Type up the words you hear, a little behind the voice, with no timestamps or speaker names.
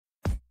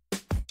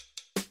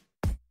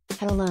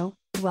Hello,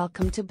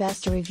 welcome to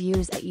Best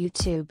Reviews at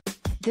YouTube.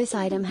 This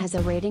item has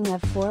a rating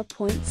of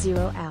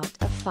 4.0 out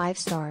of 5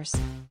 stars.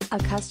 A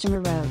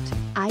customer wrote,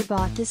 "I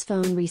bought this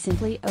phone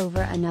recently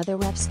over another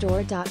web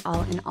store.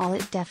 All in all,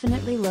 it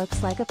definitely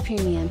looks like a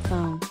premium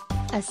phone.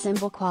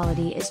 Assemble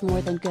quality is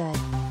more than good.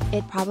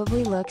 It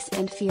probably looks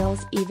and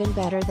feels even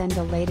better than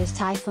the latest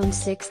iPhone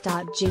 6.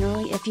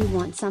 Generally, if you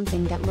want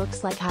something that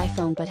looks like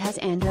iPhone but has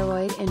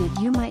Android in it,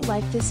 you might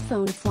like this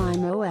phone.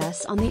 Flame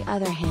OS on the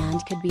other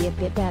hand could be a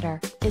bit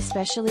better,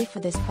 especially for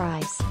this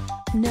price.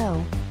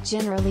 No,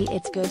 generally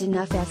it's good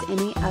enough as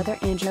any other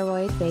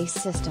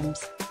Android-based systems.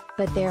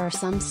 But there are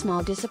some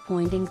small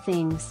disappointing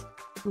things.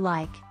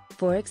 Like,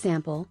 for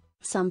example,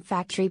 some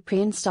factory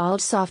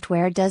pre-installed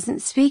software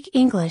doesn't speak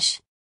English.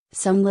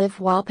 Some live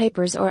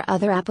wallpapers or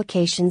other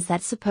applications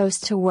that's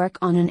supposed to work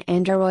on an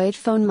Android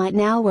phone might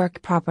now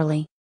work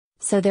properly.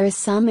 So there is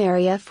some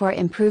area for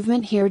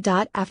improvement here.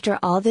 After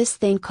all, this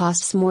thing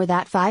costs more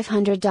than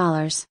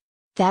 $500.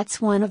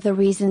 That's one of the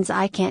reasons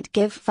I can't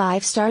give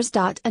 5 stars.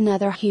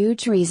 Another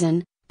huge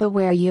reason,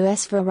 beware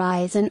US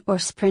Verizon or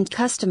Sprint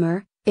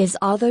customer, is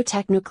although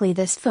technically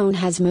this phone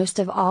has most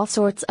of all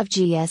sorts of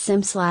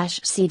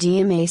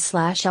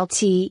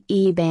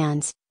GSM/CDMA/LTE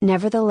bands,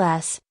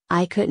 nevertheless,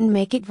 I couldn't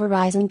make it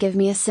Verizon give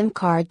me a SIM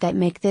card that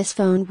make this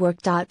phone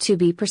work. To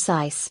be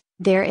precise,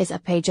 there is a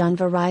page on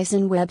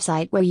Verizon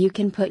website where you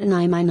can put an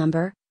IMEI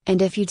number,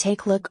 and if you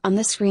take a look on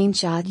the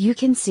screenshot you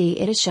can see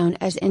it is shown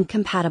as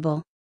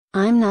incompatible.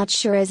 I'm not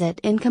sure is it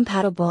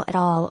incompatible at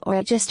all or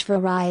it just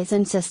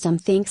Verizon system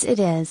thinks it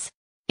is.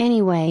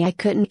 Anyway, I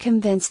couldn't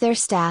convince their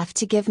staff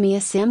to give me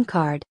a SIM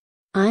card.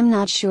 I'm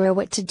not sure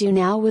what to do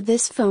now with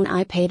this phone.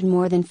 I paid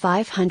more than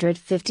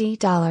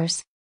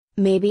 $550.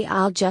 Maybe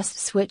I'll just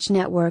switch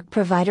network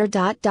provider.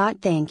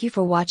 Thank you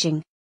for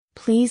watching.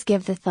 Please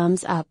give the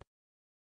thumbs up.